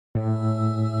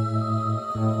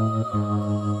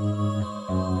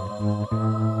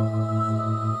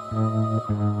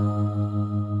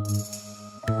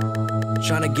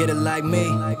Tryna get it like me,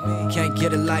 can't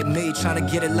get it like me.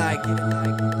 Tryna get it like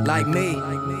me.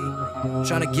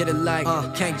 Tryna get it like,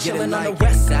 can't get it like. On the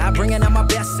west side, bringing out my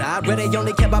best side, where they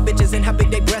only care about bitches and how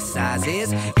big they breast size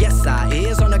is. Yes, I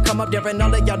is on the come up there and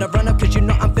all of y'all to run up, cause you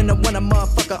know I'm finna win a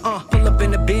motherfucker. Pull up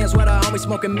in the Benz where I always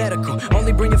smoking medical.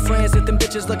 Only bring your friends if them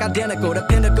bitches look identical. The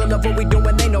pinnacle of what we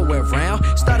doing ain't nowhere around.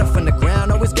 Started from the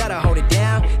ground, always gotta hold it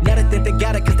down. Now they think they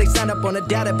got it cause they signed up on the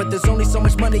data, but there's only so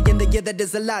much money in the year that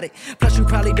is allotted. Plus you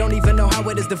probably don't even know how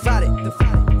it is divided.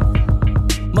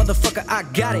 Motherfucker, I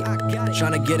got it.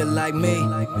 Tryna get it like me,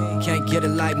 can't get it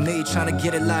like me. Tryna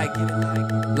get it like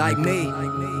me.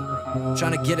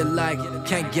 Tryna get it like,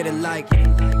 can't get it like.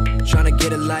 Tryna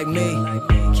get it like me,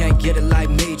 can't get it like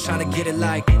me. Tryna get it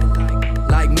like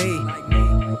me.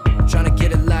 Tryna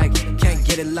get it like, can't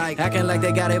get it like. Acting like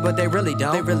they got it, but they really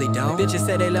don't. They really don't. Bitches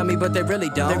say they love me, but they really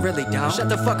don't. They really don't. Shut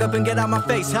the fuck up and get out my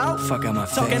face, ho. Fuck out my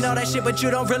face. Talking all that shit, but you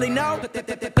don't really know. Put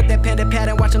that pen to pad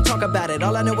and watch them talk about it.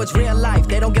 All I know is real life.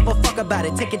 They don't give a fuck about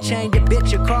it. Take your chain, your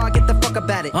bitch, your car, get the fuck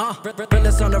about it.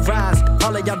 Realest on the rise,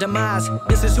 all of y'all demise.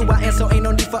 This is who I am, so ain't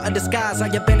no need for a disguise. I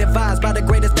have been advised by the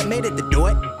greatest that made it to do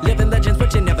it. Living legends,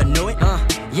 but you never knew it.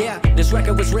 Yeah, this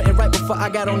record was written right before I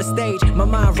got on the stage. My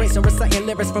mind racing, reciting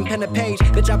lyrics from pen to page.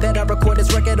 Bitch, I bet I record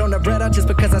this record on the Beretta. Just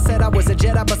because I said I was a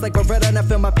jet, I bust like Beretta and I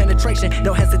feel my penetration.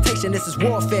 No hesitation, this is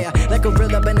warfare. Like a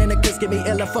gorilla, banana kiss, get me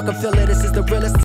illa. Fuck a filler, this is the realest.